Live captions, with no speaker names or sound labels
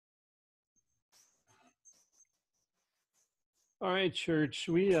All right, church.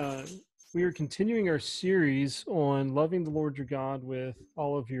 We are continuing our series on loving the Lord your God with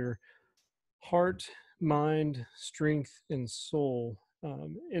all of your heart, mind, strength, and soul.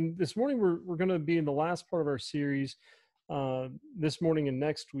 And this morning we're going to be in the last part of our series. This morning and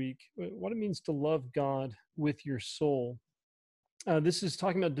next week, what it means to love God with your soul. This is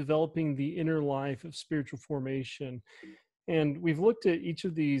talking about developing the inner life of spiritual formation, and we've looked at each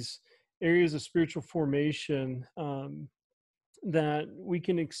of these areas of spiritual formation. That we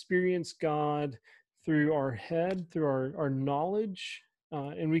can experience God through our head, through our knowledge,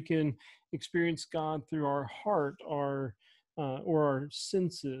 and we can experience God through our heart, our or our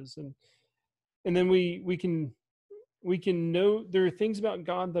senses, and then we can know there are things about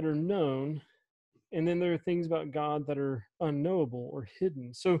God that are known, and then there are things about God that are unknowable or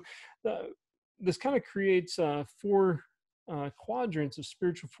hidden. So this kind of creates four quadrants of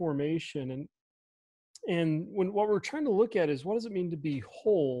spiritual formation, and when what we're trying to look at is what does it mean to be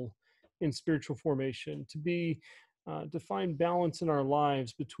whole in spiritual formation, to find balance in our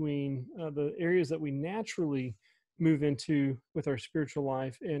lives between the areas that we naturally move into with our spiritual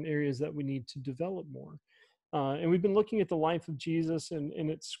life and areas that we need to develop more. And we've been looking at the life of Jesus and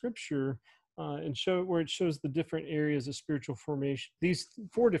its scripture, and show where it shows the different areas of spiritual formation, these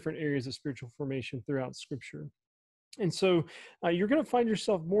four different areas of spiritual formation throughout scripture. And so you're going to find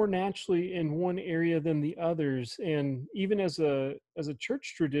yourself more naturally in one area than the others. And even as a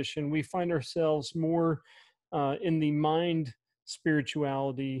church tradition, we find ourselves more in the mind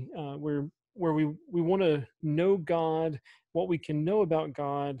spirituality, where we want to know God, what we can know about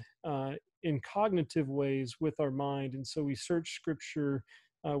God in cognitive ways with our mind. And so we search Scripture.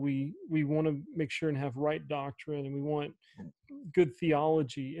 We want to make sure and have right doctrine, and we want good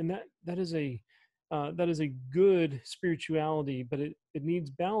theology, and that is a good spirituality, but it needs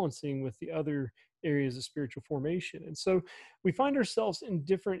balancing with the other areas of spiritual formation. And so we find ourselves in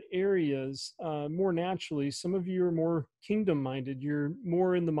different areas more naturally. Some of you are more kingdom minded. You're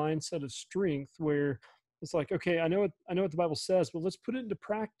more in the mindset of strength, where it's like, okay, I know what the Bible says, but let's put it into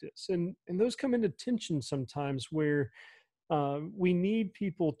practice. And those come into tension sometimes, where we need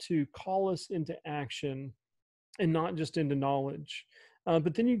people to call us into action and not just into knowledge.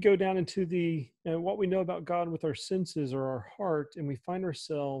 But then you go down into the what we know about God with our senses or our heart, and we find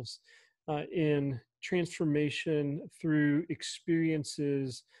ourselves in transformation through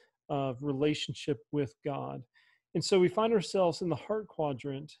experiences of relationship with God. And so we find ourselves in the heart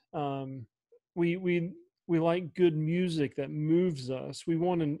quadrant. We we we like good music that moves us. We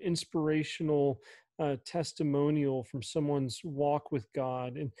want an inspirational testimonial from someone's walk with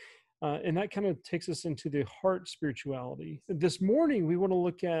God, and that kind of takes us into the heart spirituality. This morning, we want to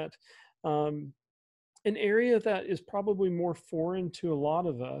look at um, an area that is probably more foreign to a lot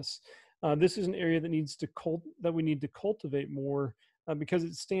of us. This is an area that we need to cultivate more, because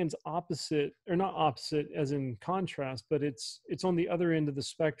it stands opposite, or not opposite as in contrast, but it's on the other end of the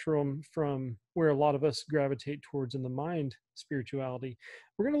spectrum from where a lot of us gravitate towards in the mind spirituality.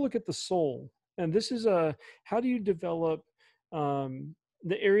 We're going to look at the soul, and this is a how do you develop um,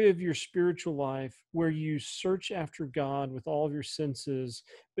 the area of your spiritual life where you search after God with all of your senses,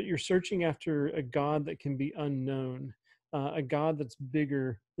 but you're searching after a God that can be unknown, a God that's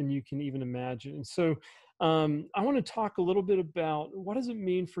bigger than you can even imagine. And so I want to talk a little bit about what does it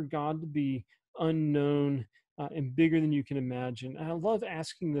mean for God to be unknown and bigger than you can imagine. And I love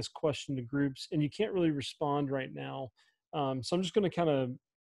asking this question to groups, and you can't really respond right now. So I'm just going to kind of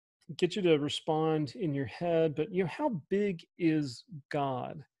get you to respond in your head. But how big is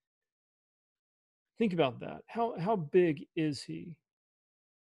God? Think about that. How big is he?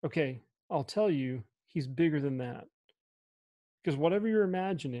 Okay, I'll tell you, he's bigger than that. Because whatever you're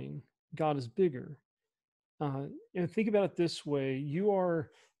imagining, God is bigger. Think about it this way: you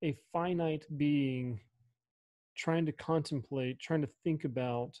are a finite being trying to contemplate, trying to think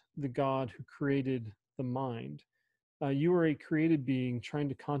about the God who created the mind. You are a created being trying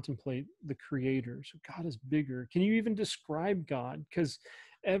to contemplate the creator. So God is bigger. Can you even describe God? Because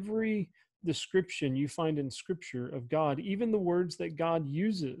every description you find in scripture of God, even the words that God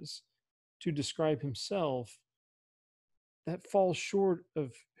uses to describe himself, that falls short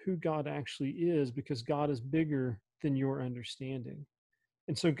of who God actually is, because God is bigger than your understanding.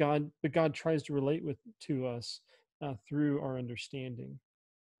 And so God tries to relate to us through our understanding.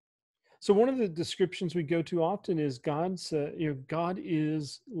 So one of the descriptions we go to often is God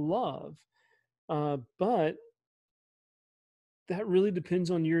is love, but that really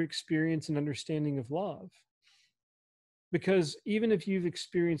depends on your experience and understanding of love. Because even if you've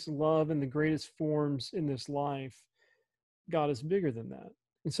experienced love in the greatest forms in this life, God is bigger than that.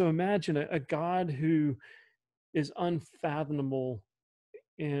 And so imagine a God who is unfathomable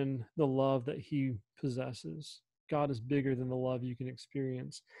in the love that he possesses. God is bigger than the love you can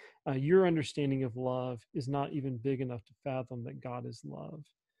experience. Your understanding of love is not even big enough to fathom that God is love.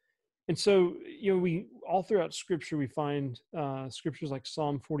 And so, we all throughout Scripture we find scriptures like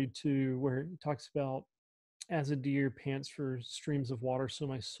Psalm 42, where it talks about as a deer pants for streams of water, so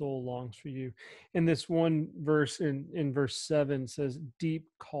my soul longs for you. And this one verse in verse 7 says, "Deep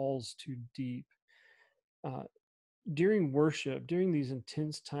calls to deep." Uh, During worship, during these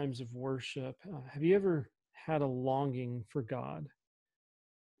intense times of worship, have you ever had a longing for God?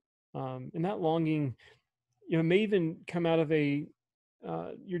 And that longing, may even come out of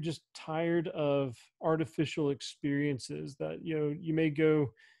you're just tired of artificial experiences that, you may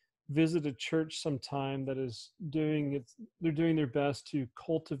go visit a church sometime that is they're doing their best to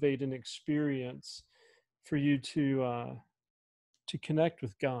cultivate an experience for you to connect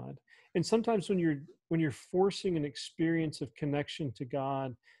with God. And sometimes when you're forcing an experience of connection to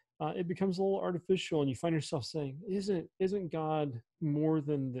God, it becomes a little artificial, and you find yourself saying, "Isn't God more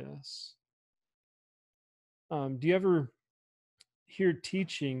than this?" Do you ever hear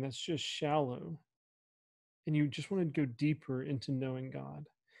teaching that's just shallow, and you just want to go deeper into knowing God?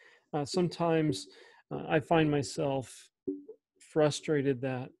 Sometimes I find myself frustrated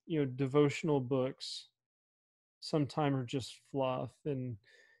that devotional books sometimes are just fluff, and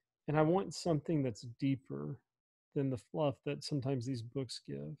I want something that's deeper than the fluff that sometimes these books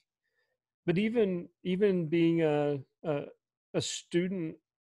give. But even being a student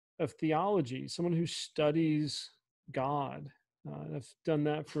of theology, someone who studies God, I've done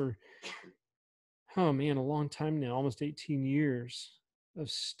that for, oh man, a long time now, almost 18 years of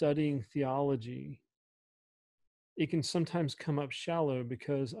studying theology. It can sometimes come up shallow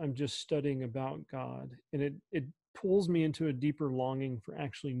because I'm just studying about God, and it pulls me into a deeper longing for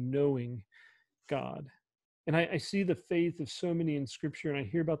actually knowing God. And I see the faith of so many in Scripture, and I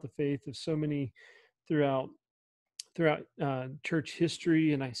hear about the faith of so many throughout church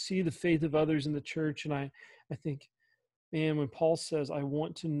history, and I see the faith of others in the church, and I think, man, when Paul says, "I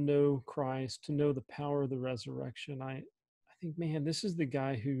want to know Christ, to know the power of the resurrection," I think, man, this is the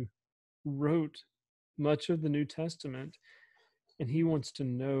guy who wrote much of the New Testament, and he wants to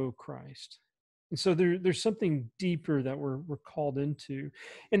know Christ. And so there's something deeper that we're called into.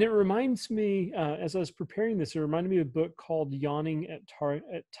 And it reminds me, as I was preparing this, it reminded me of a book called Yawning at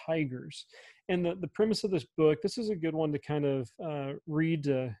Tigers. And the premise of this book, this is a good one to kind of read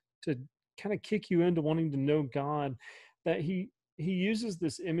to kind of kick you into wanting to know God, that he uses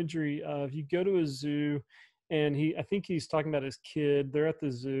this imagery of, you go to a zoo, and I think he's talking about his kid. They're at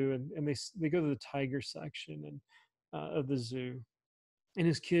the zoo, and they go to the tiger section of the zoo, and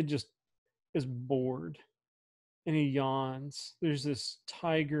his kid just is bored, and he yawns. There's this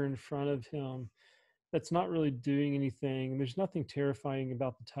tiger in front of him that's not really doing anything. There's nothing terrifying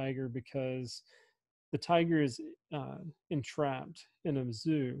about the tiger because the tiger is entrapped in a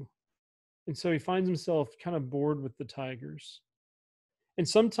zoo. And so he finds himself kind of bored with the tigers. And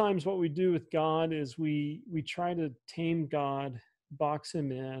sometimes what we do with God is we try to tame God, box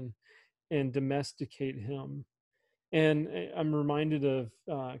him in, and domesticate him. And I'm reminded of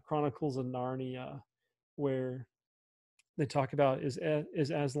Chronicles of Narnia, where they talk about, is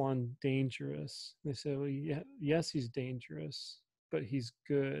Aslan dangerous? They say, well, yeah, yes, he's dangerous, but he's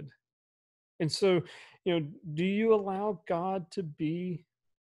good. And so, do you allow God to be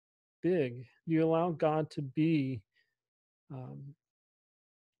big? Do you allow God to be um,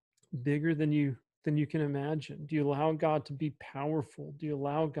 bigger than you can imagine? Do you allow God to be powerful? Do you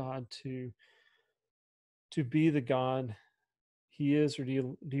allow God to be the God he is, or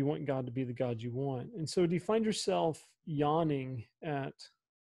do you want God to be the God you want? And so, do you find yourself yawning at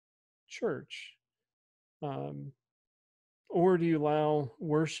church? Um, or do you allow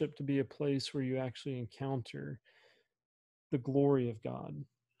worship to be a place where you actually encounter the glory of God?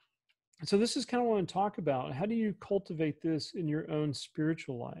 So this is kind of what I want to talk about. How do you cultivate this in your own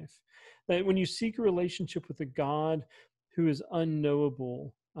spiritual life? That when you seek a relationship with a God who is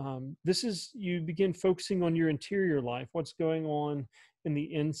unknowable, this is, you begin focusing on your interior life, what's going on in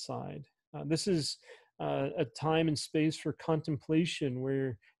the inside. This is a time and space for contemplation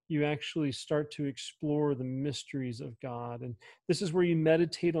where you actually start to explore the mysteries of God. And this is where you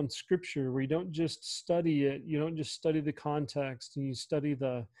meditate on Scripture, where you don't just study it, you don't just study the context, and you study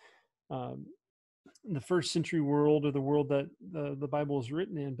um, the first century world, or the world that the Bible is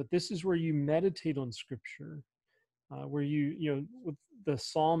written in, but this is where you meditate on Scripture, where with the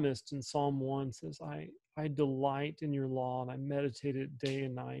psalmist in Psalm 1 says, I delight in your law, and I meditate it day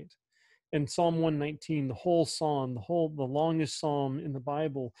and night. And Psalm 119, the whole psalm, the longest psalm in the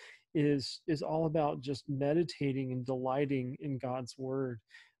Bible, is all about just meditating and delighting in God's word.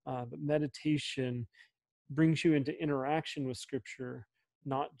 But meditation brings you into interaction with Scripture,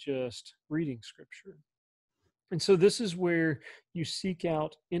 not just reading Scripture. And so this is where you seek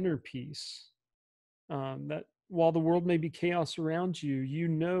out inner peace. That while the world may be chaos around you, you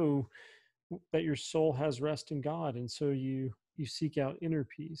know that your soul has rest in God, and so you seek out inner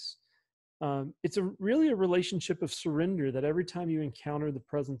peace. It's really a relationship of surrender, that every time you encounter the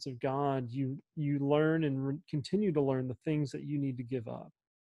presence of God, you learn and continue to learn the things that you need to give up.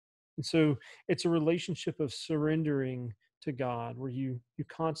 And so it's a relationship of surrendering to God, where you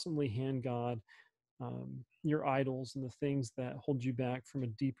constantly hand God your idols and the things that hold you back from a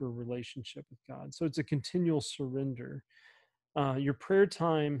deeper relationship with God. So it's a continual surrender. Your prayer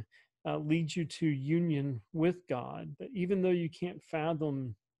time leads you to union with God. That even though you can't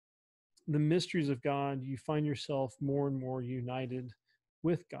fathom the mysteries of God, you find yourself more and more united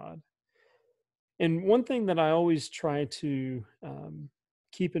with God. And one thing that I always try to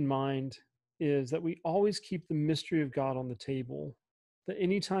keep in mind is that we always keep the mystery of God on the table. That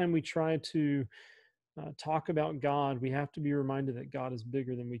anytime we try to talk about God, we have to be reminded that God is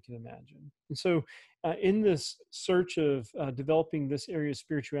bigger than we can imagine. And so, in this search of developing this area of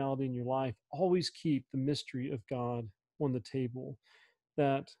spirituality in your life, always keep the mystery of God on the table.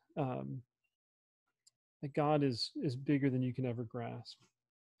 That that God is bigger than you can ever grasp.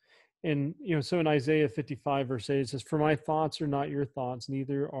 And so in Isaiah 55 verse 8, it says, "For my thoughts are not your thoughts,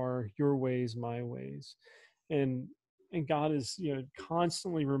 neither are your ways my ways." And and God is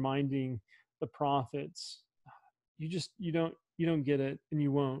constantly reminding the prophets, you don't get it, and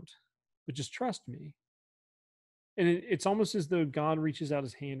you won't, but just trust me. And it's almost as though God reaches out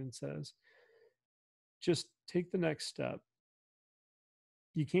his hand and says, just take the next step.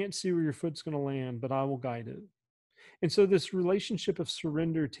 You can't see where your foot's going to land, but I will guide it. And so this relationship of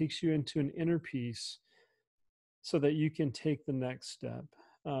surrender takes you into an inner peace so that you can take the next step.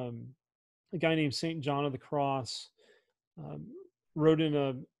 Um, a guy named St. John of the Cross um, wrote in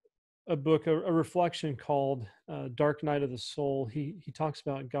a book, a reflection called Dark Night of the Soul. He talks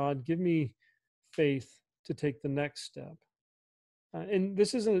about, God, give me faith to take the next step. And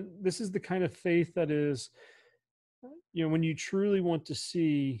this is the kind of faith that is, when you truly want to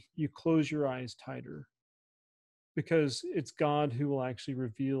see, you close your eyes tighter, because it's God who will actually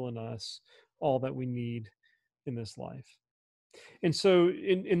reveal in us all that we need in this life. And so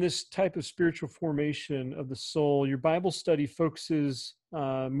in this type of spiritual formation of the soul, your Bible study focuses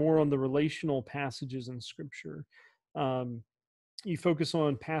more on the relational passages in Scripture. You focus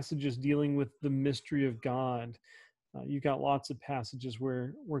on passages dealing with the mystery of God. You've got lots of passages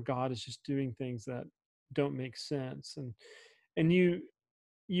where God is just doing things that don't make sense, and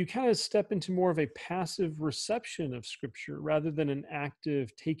you kind of step into more of a passive reception of Scripture rather than an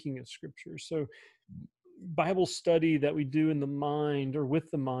active taking of Scripture. So Bible study that we do in the mind or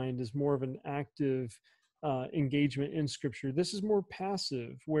with the mind is more of an active engagement in Scripture. This is more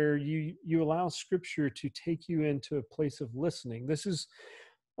passive, where you allow Scripture to take you into a place of listening. This is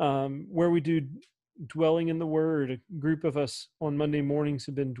where we do dwelling in the Word. A group of us on Monday mornings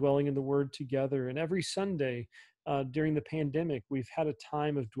have been dwelling in the Word together, and every Sunday during the pandemic, we've had a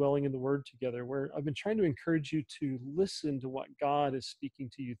time of dwelling in the Word together, where I've been trying to encourage you to listen to what God is speaking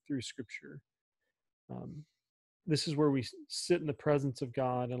to you through Scripture. This is where we sit in the presence of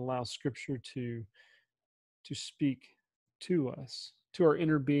God and allow Scripture to speak to us, to our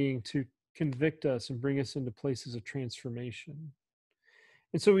inner being, to convict us and bring us into places of transformation.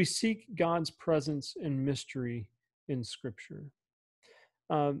 And so we seek God's presence and mystery in Scripture.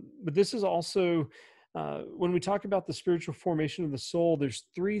 But this is also, when we talk about the spiritual formation of the soul, there's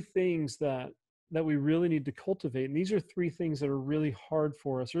three things that we really need to cultivate. And these are three things that are really hard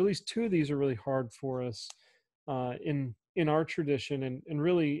for us, or at least two of these are really hard for us in our tradition, and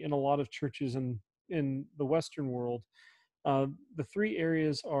really in a lot of churches in the Western world. The three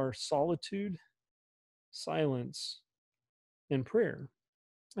areas are solitude, silence, and prayer.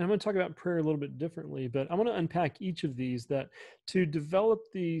 And I'm going to talk about prayer a little bit differently, but I want to unpack each of these, that to develop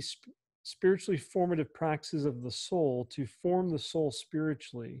the spiritually formative practices of the soul, to form the soul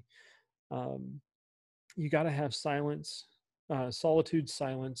spiritually, you got to have silence, solitude,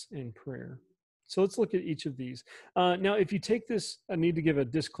 silence, and prayer. So let's look at each of these. Now, if you take this, I need to give a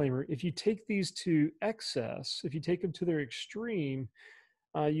disclaimer. If you take these to excess, if you take them to their extreme,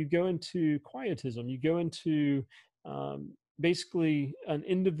 you go into quietism. You go into basically an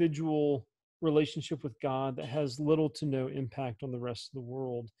individual relationship with God that has little to no impact on the rest of the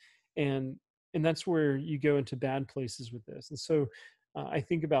world. And that's where you go into bad places with this. And so I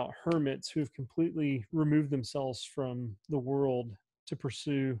think about hermits who have completely removed themselves from the world to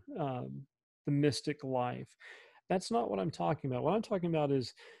pursue the mystic life. That's not what I'm talking about. What I'm talking about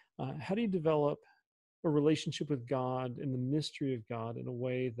is how do you develop a relationship with God and the mystery of God in a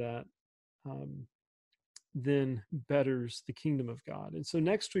way that um, then betters the kingdom of God. And so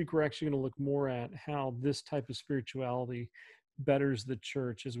next week, we're actually going to look more at how this type of spirituality betters the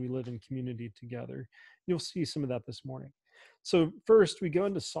church as we live in community together. You'll see some of that this morning. So, first, we go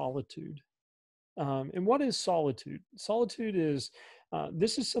into solitude. And what is solitude? Solitude is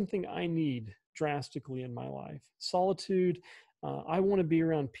this is something I need drastically in my life. Solitude, I want to be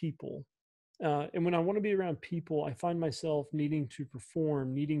around people. And when I want to be around people, I find myself needing to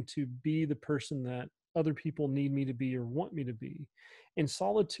perform, needing to be the person that other people need me to be or want me to be. And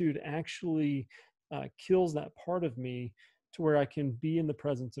solitude actually kills that part of me to where I can be in the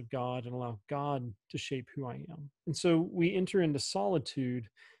presence of God and allow God to shape who I am. And so we enter into solitude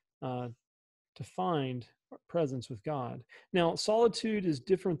uh, to find presence with God. Now, solitude is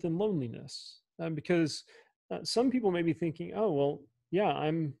different than loneliness because some people may be thinking, oh, well, yeah,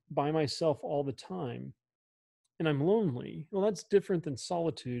 I'm by myself all the time and I'm lonely. Well, that's different than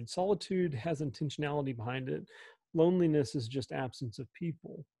solitude. Solitude has intentionality behind it. Loneliness is just absence of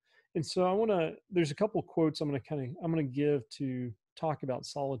people. And so there's a couple quotes I'm going to give to talk about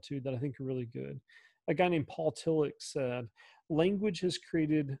solitude that I think are really good. A guy named Paul Tillich said, language has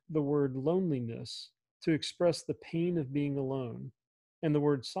created the word loneliness to express the pain of being alone, and the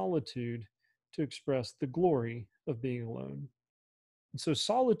word solitude to express the glory of being alone. And so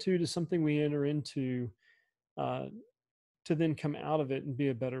solitude is something we enter into uh, to then come out of it and be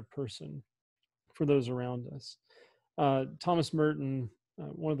a better person for those around us. Thomas Merton,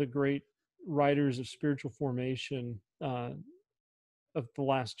 one of the great writers of spiritual formation of the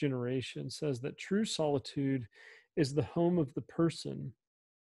last generation, says that true solitude is the home of the person.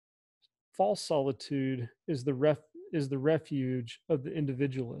 False solitude is the refuge of the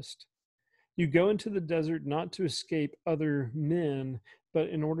individualist. You go into the desert not to escape other men, but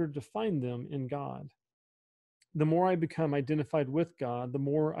in order to find them in God. The more I become identified with God, the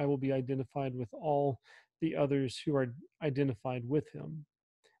more I will be identified with all the others who are identified with Him.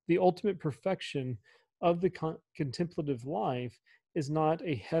 The ultimate perfection of the contemplative life is not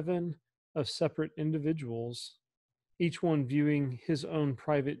a heaven of separate individuals, each one viewing his own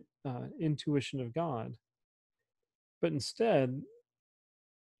private intuition of God, but instead,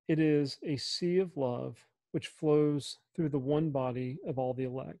 it is a sea of love which flows through the one body of all the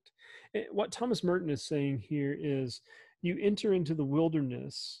elect. What Thomas Merton is saying here is you enter into the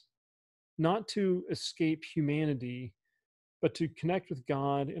wilderness not to escape humanity, but to connect with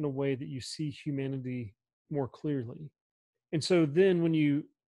God in a way that you see humanity more clearly. And so then when you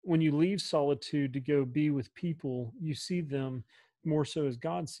leave solitude to go be with people, you see them more so as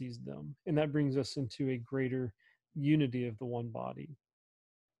God sees them. And that brings us into a greater unity of the one body.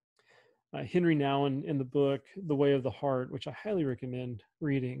 Henry Nouwen, in the book The Way of the Heart, which I highly recommend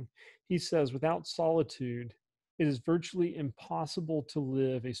reading, he says, without solitude, it is virtually impossible to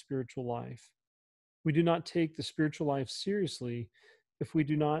live a spiritual life. We do not take the spiritual life seriously if we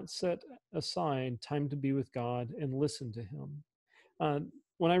do not set aside time to be with God and listen to Him. Uh,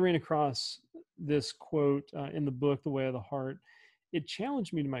 when I ran across this quote in the book, The Way of the Heart, it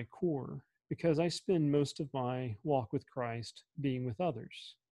challenged me to my core because I spend most of my walk with Christ being with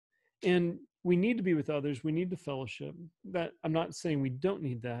others. And we need to be with others. We need to fellowship. That I'm not saying we don't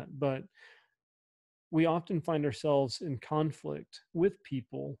need that, but we often find ourselves in conflict with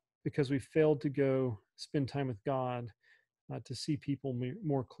people because we failed to go spend time with God to see people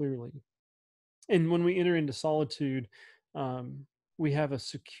more clearly. And when we enter into solitude, um, we have a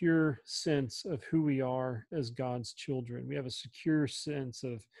secure sense of who we are as God's children. We have a secure sense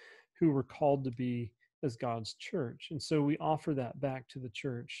of who we're called to be as God's church. And so we offer that back to the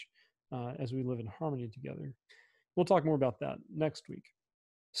church as we live in harmony together. We'll talk more about that next week.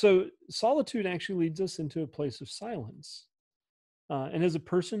 So, solitude actually leads us into a place of silence. And as a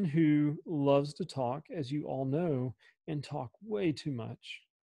person who loves to talk, as you all know, and talk way too much,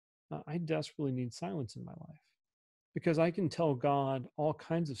 I desperately need silence in my life because I can tell God all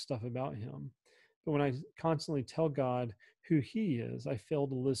kinds of stuff about Him. But when I constantly tell God who He is, I fail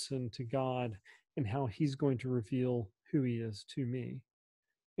to listen to God and how He's going to reveal who He is to me.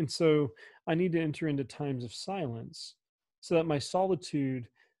 And so I need to enter into times of silence so that my solitude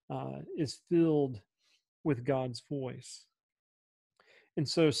is filled with God's voice. And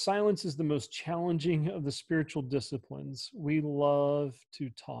so silence is the most challenging of the spiritual disciplines. We love to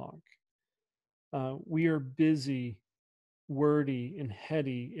talk. We are busy, wordy, and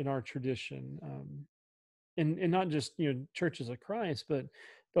heady in our tradition. and not just churches of Christ, but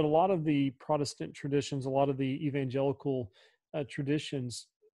a lot of the Protestant traditions, a lot of the evangelical traditions,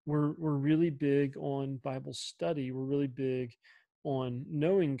 we're really big on Bible study. We're really big on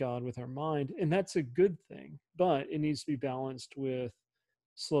knowing God with our mind, and that's a good thing. But it needs to be balanced with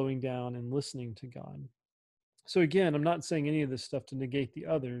slowing down and listening to God. So again, I'm not saying any of this stuff to negate the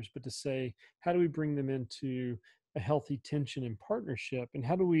others, but to say, how do we bring them into a healthy tension and partnership, and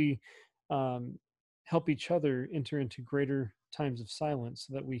how do we um, help each other enter into greater times of silence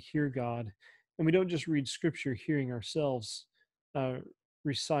so that we hear God, and we don't just read Scripture, hearing ourselves uh,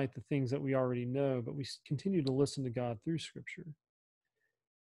 recite the things that we already know, but we continue to listen to God through Scripture.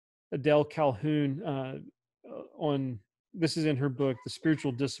 Adele Calhoun on this is in her book, The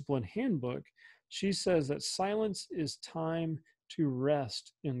Spiritual Discipline Handbook. She says that silence is time to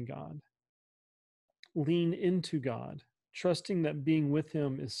rest in God, lean into God, trusting that being with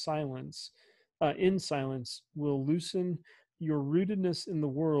Him is silence. In silence will loosen your rootedness in the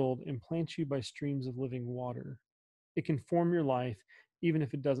world and plant you by streams of living water. It can form your life, even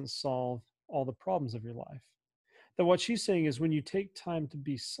if it doesn't solve all the problems of your life. That what she's saying is when you take time to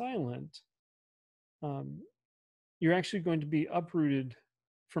be silent, um, you're actually going to be uprooted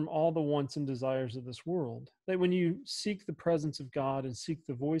from all the wants and desires of this world. That when you seek the presence of God and seek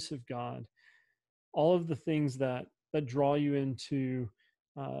the voice of God, all of the things that draw you into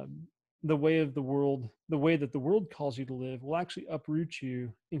um, the way of the world, the way that the world calls you to live, will actually uproot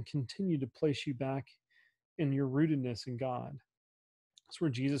you and continue to place you back in your rootedness in God. That's where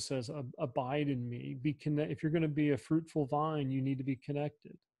Jesus says, "Abide in me." Be connect. If you're going to be a fruitful vine, you need to be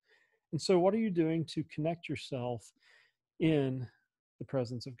connected. And so, what are you doing to connect yourself in the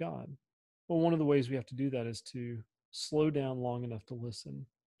presence of God? Well, one of the ways we have to do that is to slow down long enough to listen.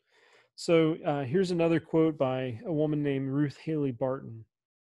 So here's another quote by a woman named Ruth Haley Barton.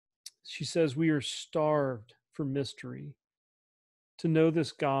 She says, "We are starved for mystery, to know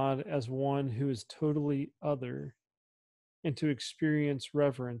this God as one who is totally other, and to experience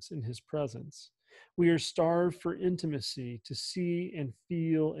reverence in his presence. We are starved for intimacy, to see and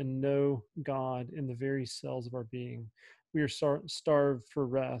feel and know God in the very cells of our being. We are starved for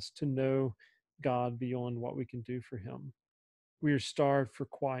rest, to know God beyond what we can do for him. We are starved for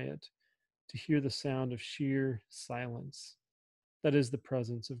quiet, to hear the sound of sheer silence. That is the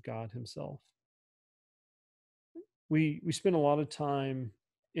presence of God himself." We spend a lot of time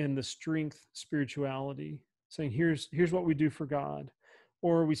in the strength spirituality, saying here's what we do for God,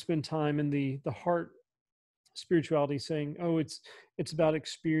 or we spend time in the heart spirituality, saying, oh, it's about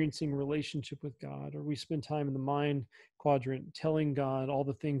experiencing relationship with God, or we spend time in the mind quadrant telling God all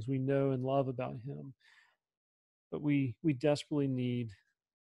the things we know and love about him. But we desperately need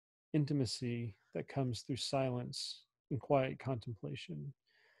intimacy that comes through silence and quiet contemplation.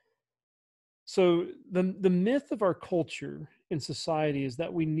 So the myth of our culture and society is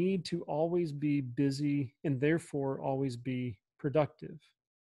that we need to always be busy and therefore always be productive.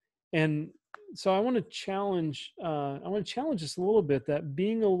 And so I want to challenge this a little bit, that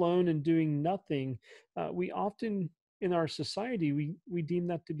being alone and doing nothing, we often in our society we deem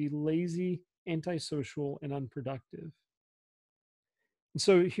that to be lazy, antisocial, and unproductive. And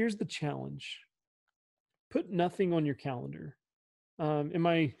so here's the challenge: put nothing on your calendar.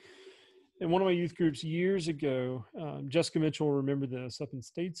 In one of my youth groups years ago, Jessica Mitchell will remember this, up in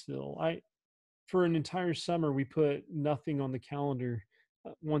Statesville. I For an entire summer we put nothing on the calendar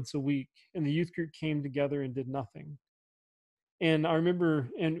once a week, and the youth group came together and did nothing. And I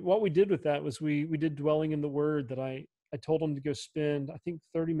remember, and what we did with that was we did dwelling in the Word. That I told them to go spend, I think,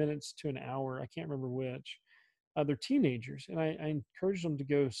 30 minutes to an hour. I can't remember which. They're teenagers, and I encouraged them to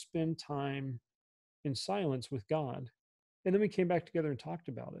go spend time in silence with God. And then we came back together and talked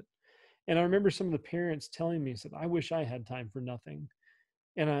about it. And I remember some of the parents telling me, said, "I wish I had time for nothing."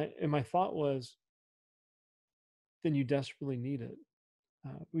 And my thought was, then you desperately need it.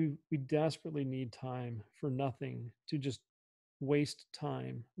 We desperately need time for nothing, to just waste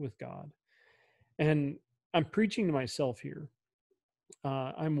time with God. And I'm preaching to myself here.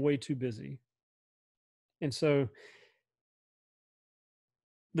 I'm way too busy, and so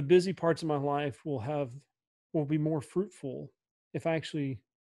the busy parts of my life will be more fruitful if I actually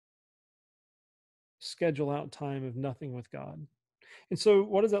schedule out time of nothing with God. And so,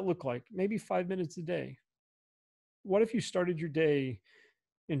 what does that look like? Maybe 5 minutes a day. What if you started your day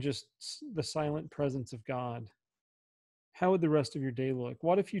in just the silent presence of God? How would the rest of your day look?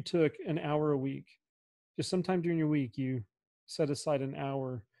 What if you took an hour a week, just sometime during your week, you set aside an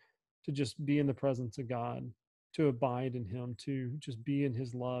hour to just be in the presence of God, to abide in him, to just be in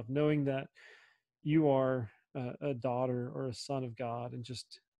his love, knowing that you are a daughter or a son of God, and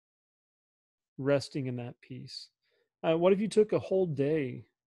just resting in that peace? What if you took a whole day,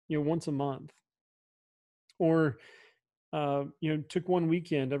 once a month, or took one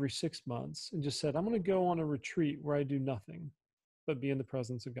weekend every 6 months and just said, I'm going to go on a retreat where I do nothing but be in the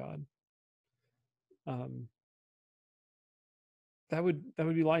presence of God. Um, that would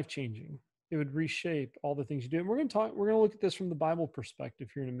be life changing. It would reshape all the things you do. And we're going to look at this from the Bible perspective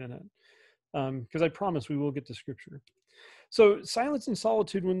here in a minute, because I promise we will get to Scripture. So silence and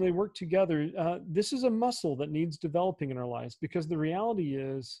solitude, when they work together, this is a muscle that needs developing in our lives, because the reality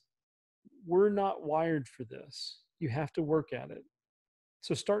is we're not wired for this. You have to work at it.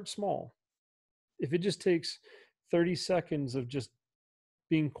 So start small. If it just takes 30 seconds of just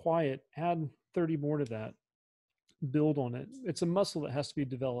being quiet, add 30 more to that. Build on it. It's a muscle that has to be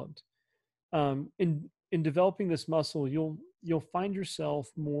developed. In developing this muscle, you'll find yourself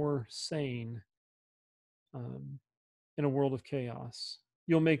more sane in a world of chaos.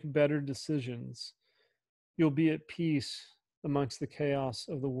 You'll make better decisions. You'll be at peace amongst the chaos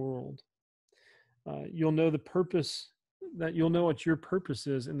of the world. You'll know you'll know what your purpose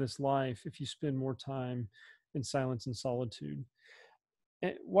is in this life if you spend more time in silence and solitude.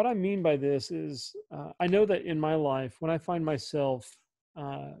 And what I mean by this is, I know that in my life, when I find myself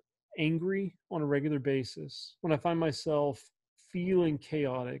angry on a regular basis, when I find myself feeling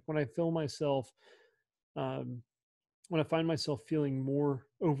chaotic, when I find myself feeling more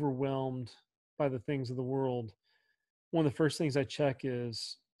overwhelmed by the things of the world, one of the first things I check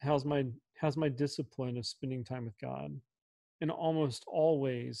is how's my discipline of spending time with God. And almost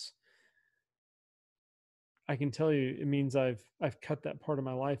always, I can tell you it means I've cut that part of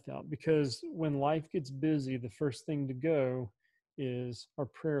my life out, because when life gets busy, the first thing to go is our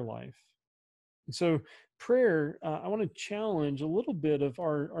prayer life. And so prayer, I want to challenge a little bit of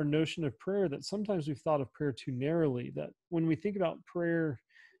our notion of prayer, that sometimes we've thought of prayer too narrowly, that when we think about prayer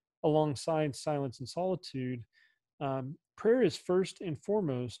alongside silence and solitude, prayer is first and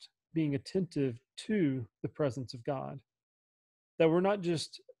foremost being attentive to the presence of God.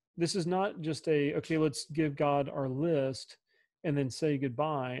 That this is not just okay, let's give God our list and then say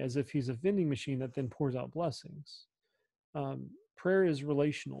goodbye as if he's a vending machine that then pours out blessings. Prayer is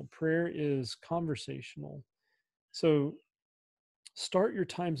relational. Prayer is conversational. So start your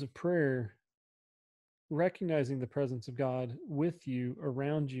times of prayer recognizing the presence of God with you,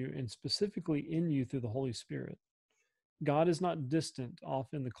 around you, and specifically in you through the Holy Spirit. God is not distant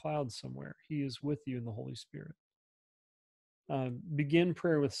off in the clouds somewhere. He is with you in the Holy Spirit. Begin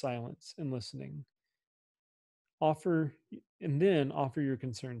prayer with silence and listening. Offer your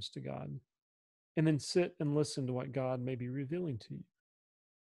concerns to God. And then sit and listen to what God may be revealing to you.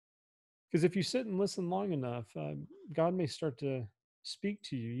 Because if you sit and listen long enough, God may start to speak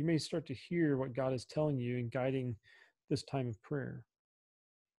to you. You may start to hear what God is telling you and guiding this time of prayer.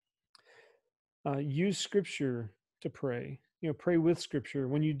 Use Scripture to pray. Pray with Scripture.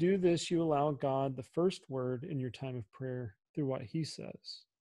 When you do this, you allow God the first word in your time of prayer through what He says.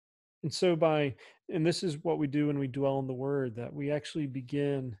 And so and this is what we do when we dwell in the Word, that we actually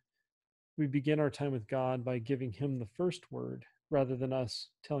begin our time with God by giving Him the first word rather than us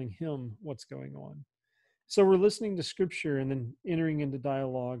telling Him what's going on. So we're listening to Scripture and then entering into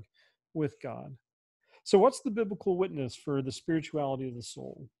dialogue with God. So what's the biblical witness for the spirituality of the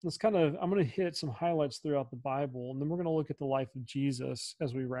soul? I'm going to hit some highlights throughout the Bible, and then we're going to look at the life of Jesus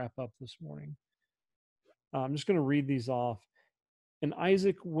as we wrap up this morning. I'm just going to read these off. And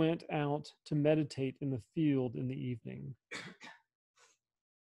Isaac went out to meditate in the field in the evening.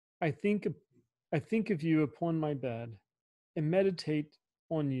 I think of you upon my bed, and meditate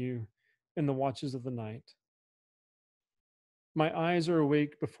on you in the watches of the night. My eyes are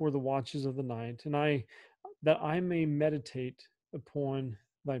awake before the watches of the night, that I may meditate upon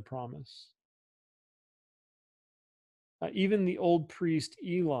thy promise. Even the old priest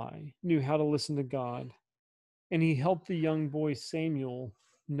Eli knew how to listen to God, and he helped the young boy Samuel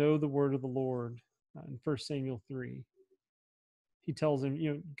know the word of the Lord. In 1 Samuel 3, he tells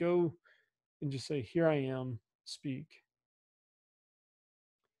him, go and just say, here I am, speak.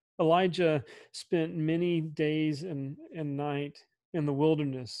 Elijah spent many days and night in the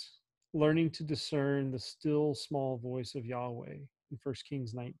wilderness, learning to discern the still small voice of Yahweh in 1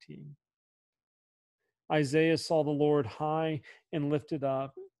 Kings 19. Isaiah saw the Lord high and lifted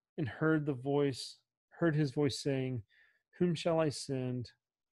up, and heard his voice saying, whom shall I send?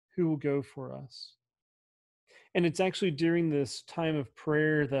 Who will go for us? And it's actually during this time of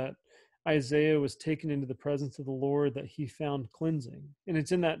prayer that Isaiah was taken into the presence of the Lord, that he found cleansing. And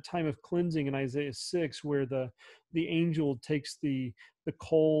it's in that time of cleansing in Isaiah 6 where the angel takes the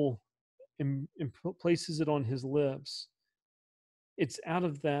coal and places it on his lips. It's out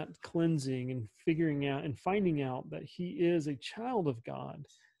of that cleansing and figuring out and finding out that he is a child of God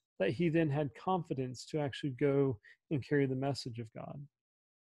that he then had confidence to actually go and carry the message of God.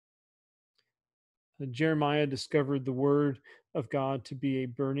 Jeremiah discovered the word of God to be a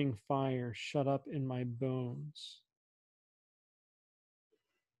burning fire shut up in my bones.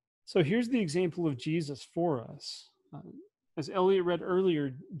 So here's the example of Jesus for us. As Elliot read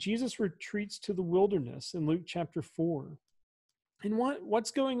earlier, Jesus retreats to the wilderness in Luke chapter 4. And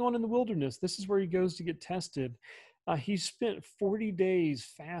what's going on in the wilderness? This is where he goes to get tested. He spent 40 days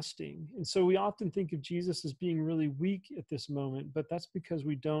fasting. And so we often think of Jesus as being really weak at this moment, but that's because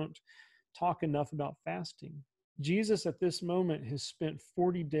we don't talk enough about fasting. Jesus at this moment has spent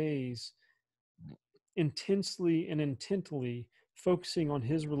 40 days intensely and intently focusing on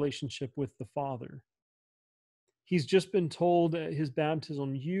his relationship with the Father. He's just been told at his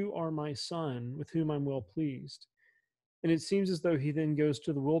baptism, "You are my son with whom I'm well pleased." And it seems as though he then goes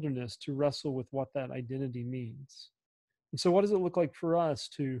to the wilderness to wrestle with what that identity means. And so what does it look like for us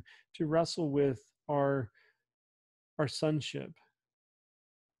to wrestle with our sonship,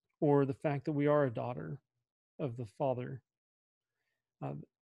 or the fact that we are a daughter of the Father?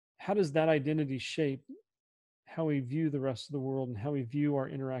 How does that identity shape how we view the rest of the world and how we view our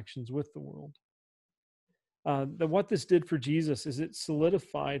interactions with the world? That what this did for Jesus is it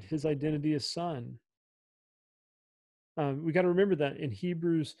solidified his identity as son. We got to remember that in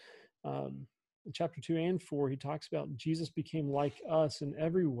Hebrews in chapter 2 and 4, he talks about Jesus became like us in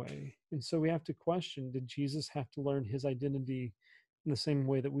every way. And so we have to question, did Jesus have to learn his identity in the same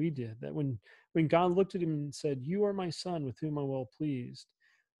way that we did? That when God looked at him and said, "You are my son with whom I'm well pleased,"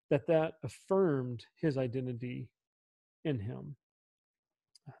 that affirmed his identity in him.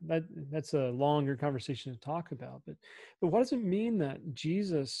 That's a longer conversation to talk about, but what does it mean that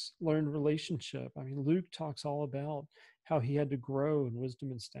Jesus learned relationship? I mean, Luke talks all about how he had to grow in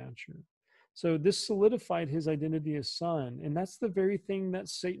wisdom and stature. So this solidified his identity as son, and that's the very thing that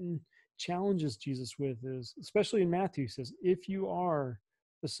Satan challenges Jesus with, is especially in Matthew, he says, "If you are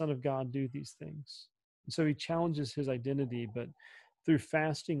the Son of God, do these things." And so he challenges his identity, but through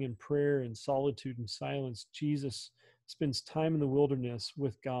fasting and prayer and solitude and silence, Jesus spends time in the wilderness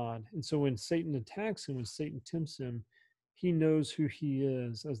with God. And so when Satan attacks him, when Satan tempts him, he knows who he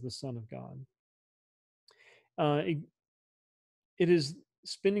is as the Son of God. It is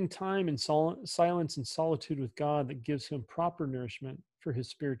spending time in silence and solitude with God that gives him proper nourishment for his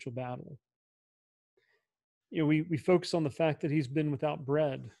spiritual battle. You know, we focus on the fact that he's been without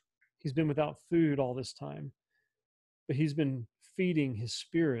bread, he's been without food all this time, but he's been feeding his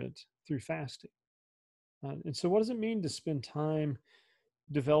spirit through fasting. And so, what does it mean to spend time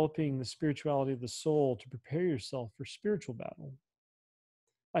developing the spirituality of the soul to prepare yourself for spiritual battle?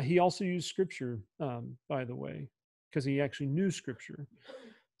 He also used scripture, by the way, because he actually knew scripture.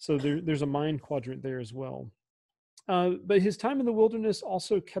 So there's a mind quadrant there as well. But his time in the wilderness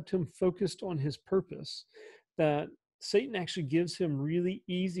also kept him focused on his purpose, that Satan actually gives him really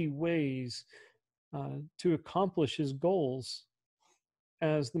easy ways to accomplish his goals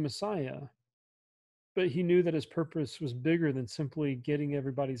as the Messiah. But he knew that his purpose was bigger than simply getting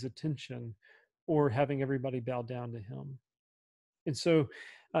everybody's attention or having everybody bow down to him. And so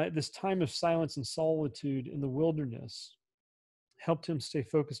this time of silence and solitude in the wilderness helped him stay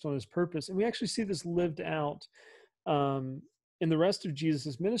focused on his purpose. And we actually see this lived out in the rest of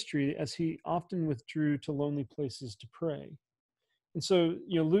Jesus' ministry, as he often withdrew to lonely places to pray. And so,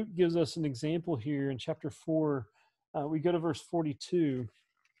 Luke gives us an example here in chapter 4. We go to verse 42.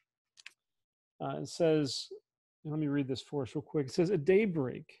 It says, let me read this for us real quick. It says, "At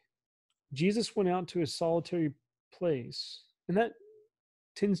daybreak, Jesus went out to a solitary place." And that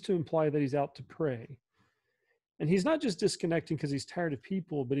tends to imply that he's out to pray. And he's not just disconnecting because he's tired of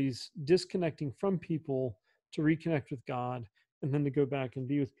people, but he's disconnecting from people to reconnect with God and then to go back and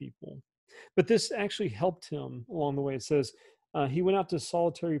be with people. But this actually helped him along the way. It says, he went out to a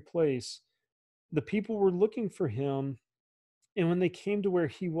solitary place. The people were looking for him, and when they came to where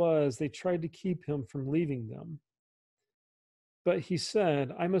he was, they tried to keep him from leaving them. But he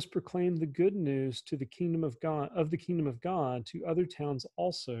said, "I must proclaim the good news to the kingdom of God to other towns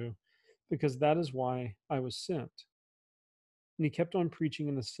also, because that is why I was sent." And he kept on preaching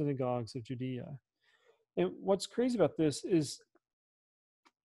in the synagogues of Judea. And what's crazy about this is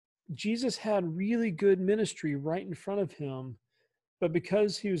Jesus had really good ministry right in front of him, but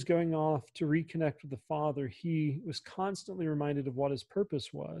because he was going off to reconnect with the Father, he was constantly reminded of what his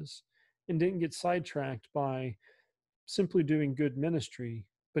purpose was and didn't get sidetracked by simply doing good ministry,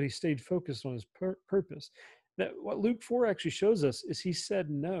 but he stayed focused on his purpose. That what Luke 4 actually shows us is he said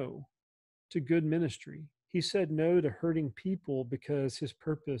no to good ministry. He said no to hurting people because his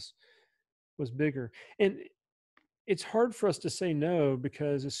purpose was bigger. And it's hard for us to say no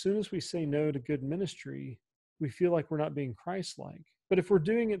because as soon as we say no to good ministry, we feel like we're not being Christ-like. But if we're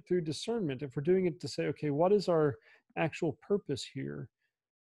doing it through discernment, if we're doing it to say, okay, what is our actual purpose here?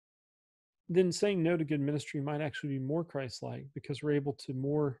 Then saying no to good ministry might actually be more Christ-like because we're able to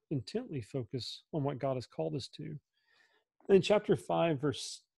more intently focus on what God has called us to. And in chapter 5,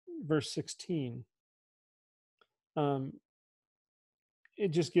 verse 16, um, it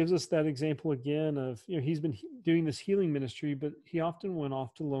just gives us that example again of, he's been doing this healing ministry, but he often went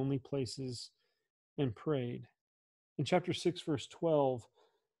off to lonely places and prayed. In chapter 6, verse 12,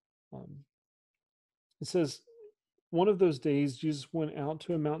 um, it says, one of those days, Jesus went out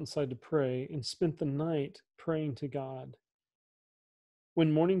to a mountainside to pray and spent the night praying to God.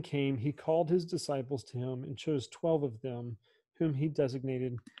 When morning came, he called his disciples to him and chose 12 of them, whom he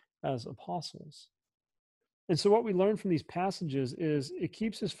designated as apostles. And so, what we learn from these passages is it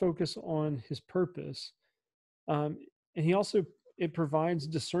keeps his focus on his purpose. Um, and he also, it provides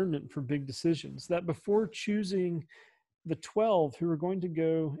discernment for big decisions. That before choosing the 12 who are going to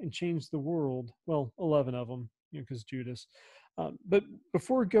go and change the world, well, 11 of them, because Judas, but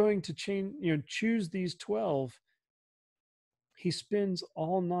before going to choose these 12, he spends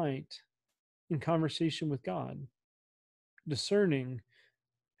all night in conversation with God, discerning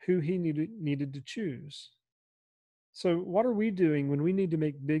who he needed to choose. So, what are we doing when we need to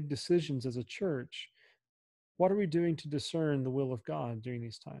make big decisions as a church? What are we doing to discern the will of God during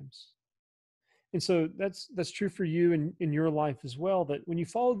these times? And so that's true for you in your life as well, that when you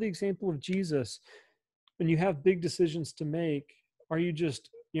follow the example of Jesus, when you have big decisions to make, are you just,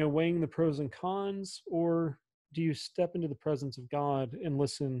 weighing the pros and cons, or do you step into the presence of God and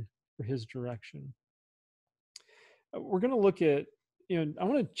listen for his direction? We're going to look at, I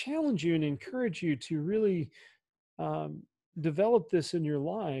want to challenge you and encourage you to really um, develop this in your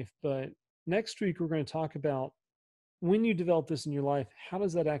life. But next week, we're going to talk about when you develop this in your life, how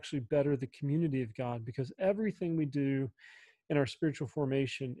does that actually better the community of God? Because everything we do in our spiritual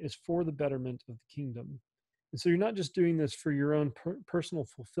formation is for the betterment of the kingdom. And so you're not just doing this for your own personal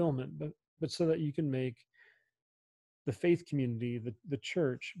fulfillment, but so that you can make the faith community, the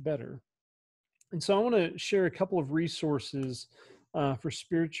church, better. And so I want to share a couple of resources for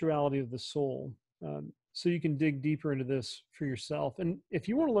spirituality of the soul, so you can dig deeper into this for yourself. And if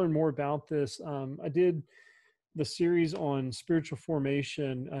you want to learn more about this, I did the series on spiritual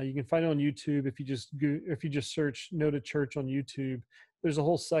formation. You can find it on YouTube. If you just search "No to Church" on YouTube, there's a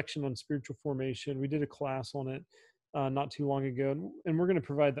whole section on spiritual formation. We did a class on it not too long ago, and we're going to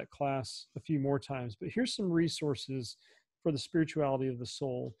provide that class a few more times. But here's some resources for the spirituality of the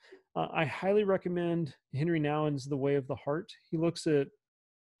soul. I highly recommend Henry Nouwen's The Way of the Heart. He looks at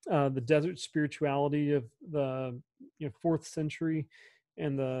the desert spirituality of the fourth century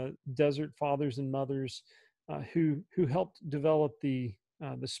and the desert fathers and mothers who helped develop the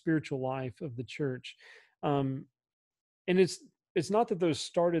spiritual life of the church. And it's not that those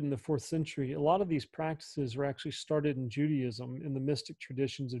started in the fourth century. A lot of these practices were actually started in Judaism, in the mystic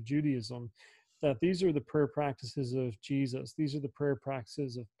traditions of Judaism. That these are the prayer practices of Jesus. These are the prayer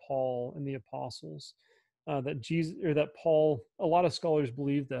practices of Paul and the apostles. That Paul, a lot of scholars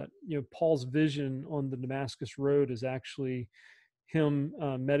believe that Paul's vision on the Damascus Road is actually him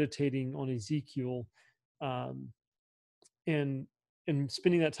meditating on Ezekiel, um, and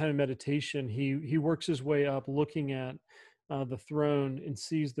spending that time in meditation. He works his way up, looking at the throne, and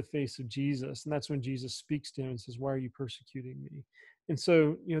sees the face of Jesus, and that's when Jesus speaks to him and says, "Why are you persecuting me?" And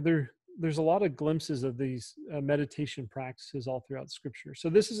so there's a lot of glimpses of these meditation practices all throughout Scripture. So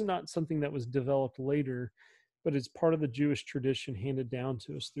this is not something that was developed later, but it's part of the Jewish tradition handed down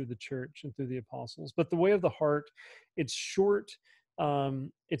to us through the church and through the apostles. But The Way of the Heart, it's short.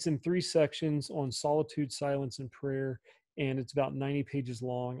 It's in 3 sections on solitude, silence, and prayer, and it's about 90 pages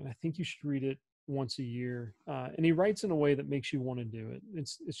long. And I think you should read it once a year. And he writes in a way that makes you want to do it.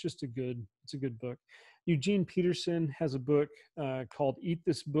 It's just a good book. Eugene Peterson has a book called Eat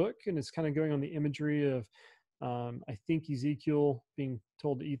This Book, and it's kind of going on the imagery of I think Ezekiel being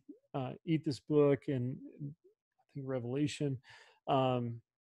told to eat this book, and I think Revelation. But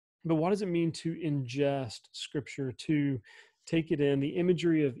what does it mean to ingest Scripture, to take it in? The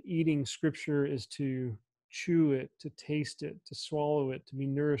imagery of eating Scripture is to chew it, to taste it, to swallow it, to be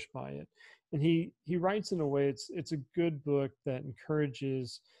nourished by it. And he writes in a way, it's a good book that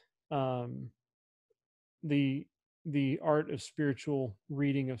encourages um, the art of spiritual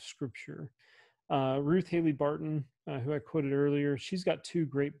reading of Scripture. Ruth Haley Barton, who I quoted earlier, she's got 2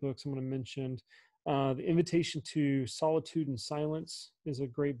 great books I'm going to mention. The Invitation to Solitude and Silence is a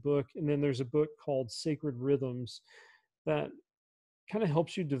great book. And then there's a book called Sacred Rhythms that kind of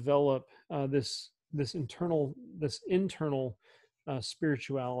helps you develop this internal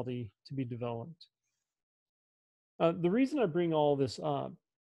spirituality to be developed. The reason I bring all this up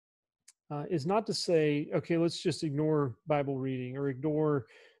is not to say, okay, let's just ignore Bible reading or ignore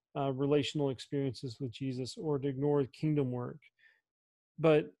relational experiences with Jesus or to ignore kingdom work.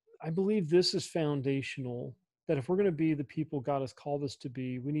 But I believe this is foundational, that if we're going to be the people God has called us to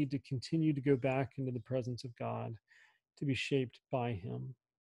be, we need to continue to go back into the presence of God, to be shaped by Him,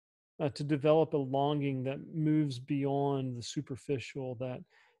 to develop a longing that moves beyond the superficial,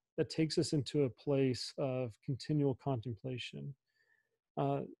 that takes us into a place of continual contemplation.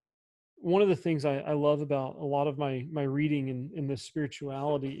 Uh, One of the things I love about a lot of my reading in this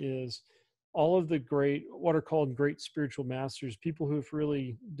spirituality is all of the great, what are called great spiritual masters, people who have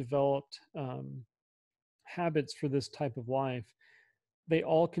really developed habits for this type of life. They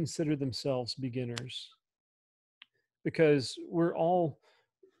all consider themselves beginners, because we're all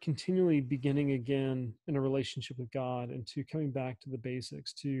continually beginning again in a relationship with God, and to coming back to the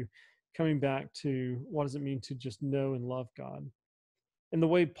basics, to coming back to what does it mean to just know and love God. And the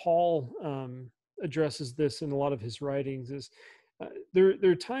way Paul addresses this in a lot of his writings is there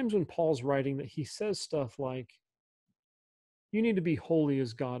are times when Paul's writing that he says stuff like, "You need to be holy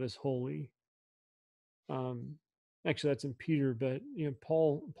as God is holy." Um, Actually, that's in Peter, but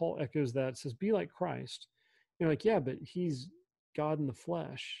Paul echoes that. Says, "Be like Christ." You're like, yeah, but he's God in the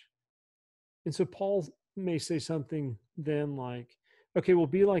flesh. And so Paul may say something then like, "Okay, well,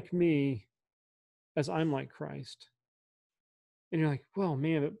 be like me as I'm like Christ." And you're like, "Well,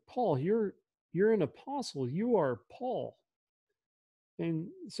 man, but Paul, you're an apostle. You are Paul." And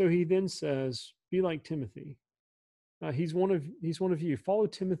so he then says, "Be like Timothy. He's one of you. Follow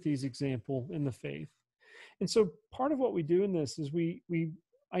Timothy's example in the faith." And so part of what we do in this is we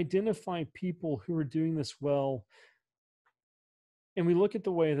identify people who are doing this well, and we look at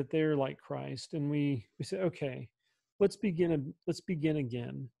the way that they're like Christ, and we say, okay, let's begin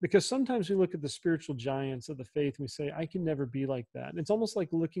again. Because sometimes we look at the spiritual giants of the faith and we say, I can never be like that. And it's almost like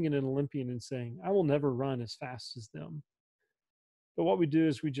looking at an Olympian and saying, I will never run as fast as them. But what we do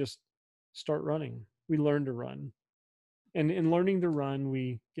is we just start running. We learn to run. And in learning to run,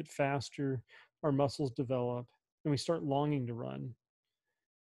 we get faster, our muscles develop, and we start longing to run.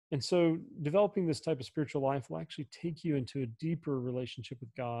 And so developing this type of spiritual life will actually take you into a deeper relationship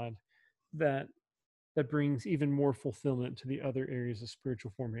with God that brings even more fulfillment to the other areas of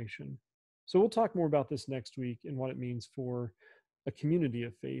spiritual formation. So we'll talk more about this next week and what it means for a community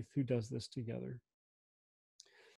of faith who does this together.